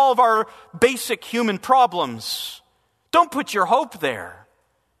doesn't solve our basic human problems. Don't put your hope there.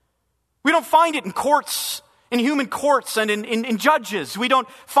 We don't find it in courts, in human courts and in judges. We don't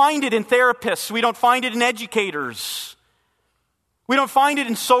find it in therapists. We don't find it in educators. We don't find it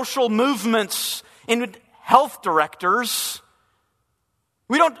in social movements, in health directors.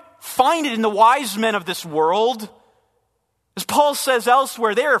 We don't find it in the wise men of this world. As Paul says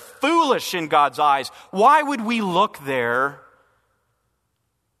elsewhere, they are foolish in God's eyes. Why would we look there?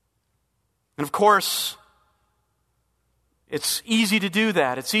 And of course, it's easy to do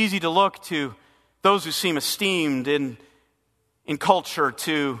that. It's easy to look to those who seem esteemed in culture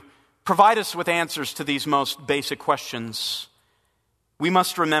to provide us with answers to these most basic questions. We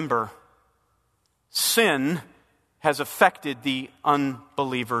must remember, sin has affected the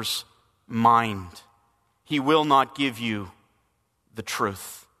unbeliever's mind. He will not give you the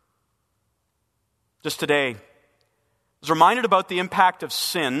truth. Just today, I was reminded about the impact of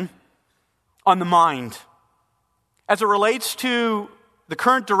sin on the mind as it relates to the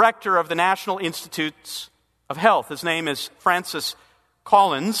current director of the National Institutes of Health. His name is Francis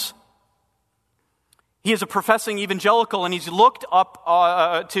Collins. He is a professing evangelical, and he's looked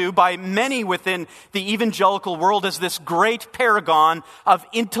up to by many within the evangelical world as this great paragon of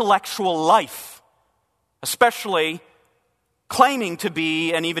intellectual life, especially claiming to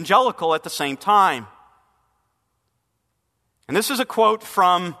be an evangelical at the same time. And this is a quote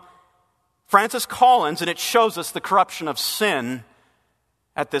from Francis Collins, and it shows us the corruption of sin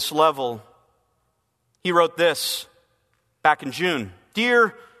at this level. He wrote this back in June.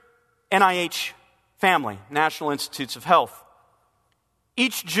 Dear NIH family, National Institutes of Health.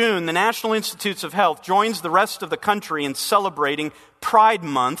 Each June, the National Institutes of Health joins the rest of the country in celebrating Pride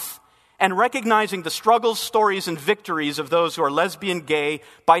Month and recognizing the struggles, stories, and victories of those who are lesbian, gay,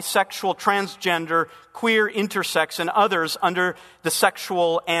 bisexual, transgender, queer, intersex, and others under the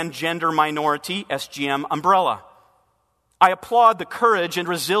sexual and gender minority, SGM, umbrella. I applaud the courage and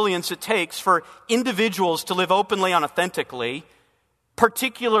resilience it takes for individuals to live openly and authentically,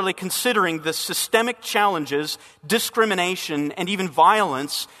 particularly considering the systemic challenges, discrimination, and even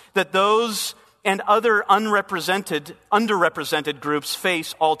violence that those and other underrepresented groups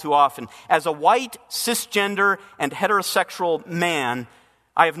face all too often. As a white, cisgender, and heterosexual man,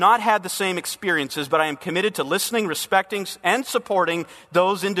 I have not had the same experiences, but I am committed to listening, respecting, and supporting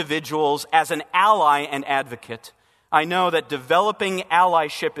those individuals as an ally and advocate. I know that developing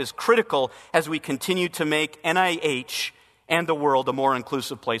allyship is critical as we continue to make NIH and the world a more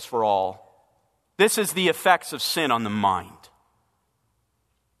inclusive place for all. This is the effects of sin on the mind.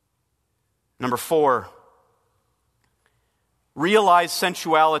 Number 4, realize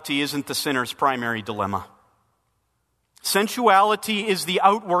sensuality isn't the sinner's primary dilemma. Sensuality is the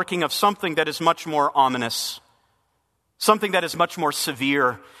outworking of something that is much more ominous, something that is much more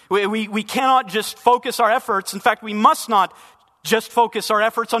severe. We cannot just focus our efforts. In fact, we must not just focus our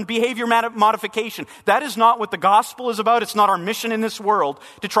efforts on behavior modification. That is not what the gospel is about. It's not our mission in this world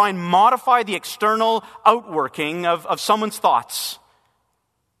to try and modify the external outworking of someone's thoughts.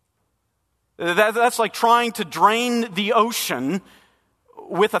 That's like trying to drain the ocean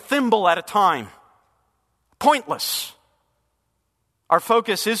with a thimble at a time. Pointless. Our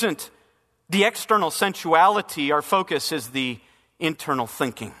focus isn't the external sensuality. Our focus is the internal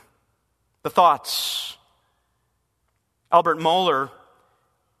thinking, the thoughts. Albert Mohler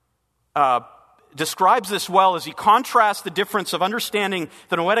describes this well as he contrasts the difference of understanding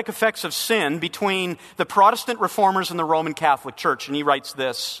the noetic effects of sin between the Protestant reformers and the Roman Catholic Church. And he writes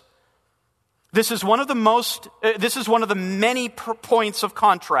this. This is one of the many points of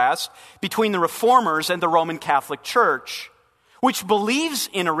contrast between the Reformers and the Roman Catholic Church, which believes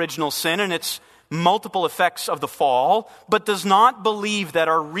in original sin and its multiple effects of the fall, but does not believe that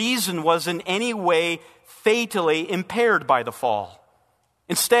our reason was in any way fatally impaired by the fall.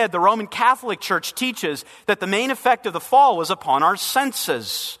 Instead, the Roman Catholic Church teaches that the main effect of the fall was upon our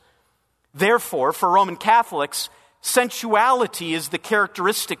senses. Therefore, for Roman Catholics, sensuality is the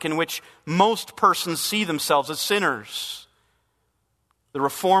characteristic in which most persons see themselves as sinners. The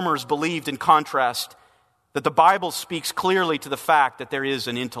Reformers believed, in contrast, that the Bible speaks clearly to the fact that there is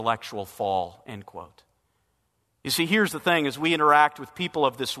an intellectual fall, end quote. You see, here's the thing. As we interact with people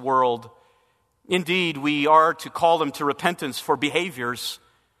of this world, indeed, we are to call them to repentance for behaviors,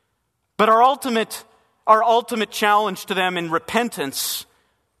 but our ultimate challenge to them in repentance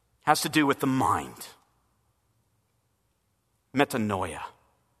has to do with the mind. Metanoia,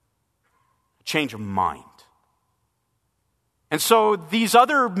 a change of mind. And so these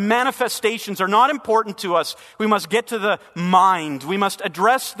other manifestations are not important to us. We must get to the mind. We must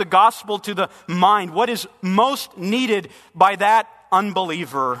address the gospel to the mind. What is most needed by that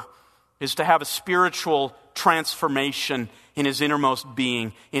unbeliever is to have a spiritual transformation in his innermost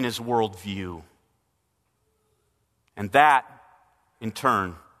being, in his worldview. And that, in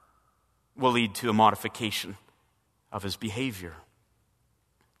turn, will lead to a modification of his behavior.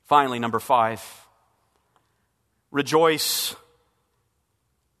 Finally, number 5, Rejoice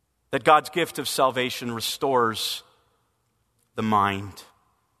that God's gift of salvation restores the mind.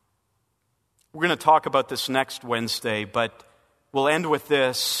 We're going to talk about this next Wednesday, but we'll end with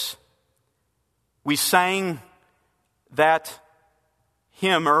this. We sang that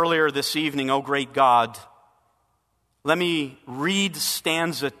hymn earlier this evening, O Great God. Let me read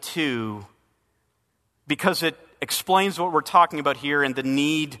stanza 2 because it explains what we're talking about here and the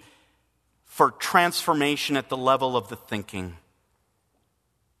need for transformation at the level of the thinking.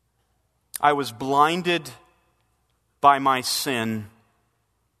 I was blinded by my sin,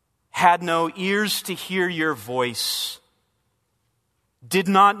 had no ears to hear your voice, did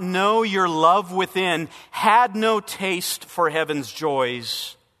not know your love within, had no taste for heaven's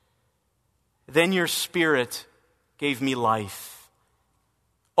joys. Then your Spirit gave me life,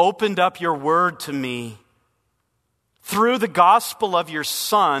 opened up your word to me. Through the gospel of your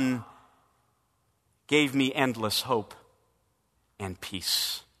Son, gave me endless hope and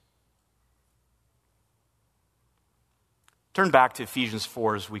peace. Turn back to Ephesians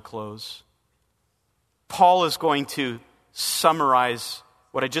 4 as we close. Paul is going to summarize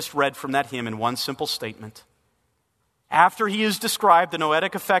what I just read from that hymn in one simple statement. After he has described the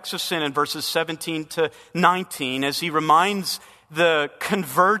noetic effects of sin in verses 17 to 19, as he reminds the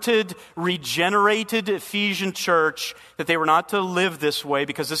converted, regenerated Ephesian church that they were not to live this way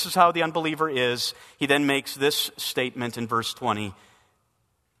because this is how the unbeliever is, he then makes this statement in verse 20.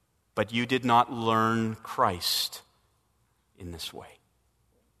 But you did not learn Christ in this way.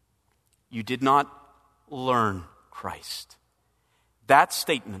 You did not learn Christ. That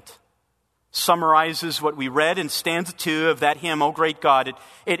statement summarizes what we read in stanza 2 of that hymn, O Great God.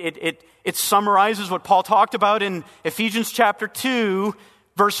 It summarizes what Paul talked about in Ephesians chapter 2,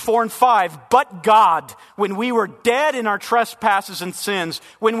 verse 4 and 5. But God, when we were dead in our trespasses and sins,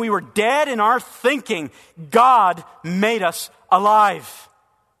 when we were dead in our thinking, God made us alive.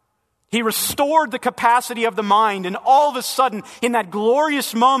 He restored the capacity of the mind, and all of a sudden, in that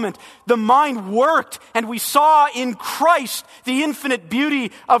glorious moment, the mind worked, and we saw in Christ the infinite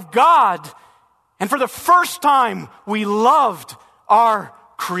beauty of God. And for the first time, we loved our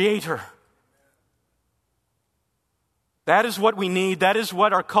Creator. That is what we need. That is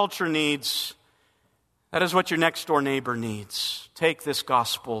what our culture needs. That is what your next door neighbor needs. Take this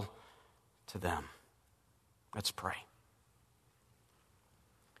gospel to them. Let's pray.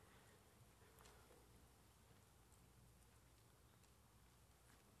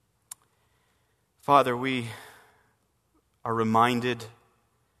 Father, we are reminded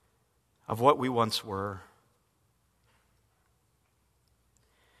of what we once were.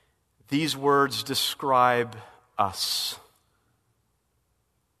 These words describe us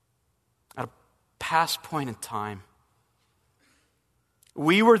at a past point in time.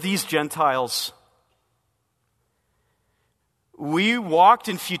 We were these Gentiles. We walked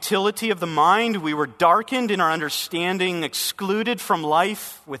in futility of the mind. We were darkened in our understanding, excluded from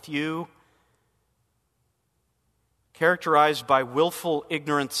life with you, characterized by willful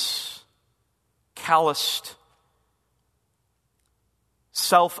ignorance, calloused,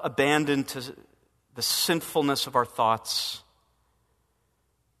 self-abandoned to the sinfulness of our thoughts.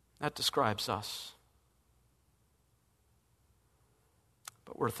 That describes us.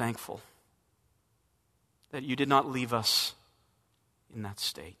 But we're thankful that you did not leave us in that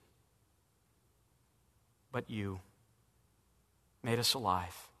state, but you made us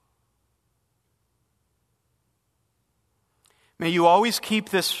alive. May you always keep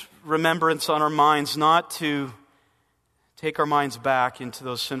this remembrance on our minds, not to take our minds back into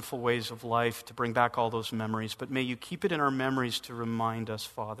those sinful ways of life, to bring back all those memories, but may you keep it in our memories to remind us,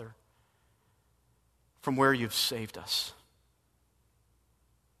 Father, from where you've saved us,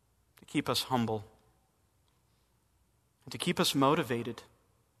 to keep us humble, and to keep us motivated,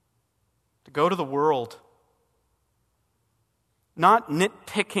 to go to the world, not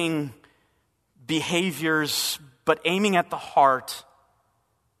nitpicking behaviors, but aiming at the heart,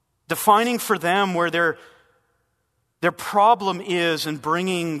 defining for them where their problem is and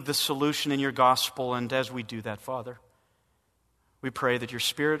bringing the solution in your gospel. And as we do that, Father, we pray that your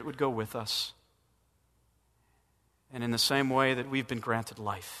Spirit would go with us. And in the same way that we've been granted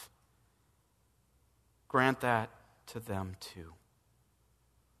life, grant that to them too.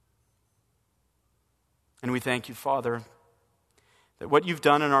 And we thank you, Father, that what you've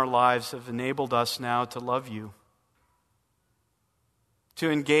done in our lives have enabled us now to love you, to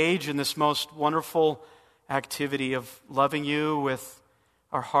engage in this most wonderful activity of loving you with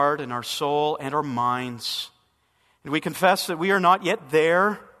our heart and our soul and our minds. And we confess that we are not yet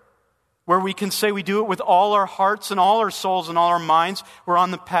there where we can say we do it with all our hearts and all our souls and all our minds. We're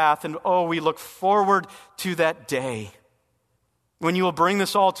on the path, and we look forward to that day when you will bring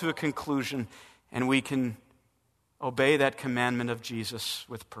this all to a conclusion and we can obey that commandment of Jesus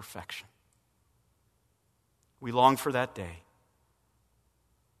with perfection. We long for that day.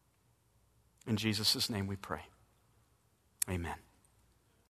 In Jesus' name we pray. Amen.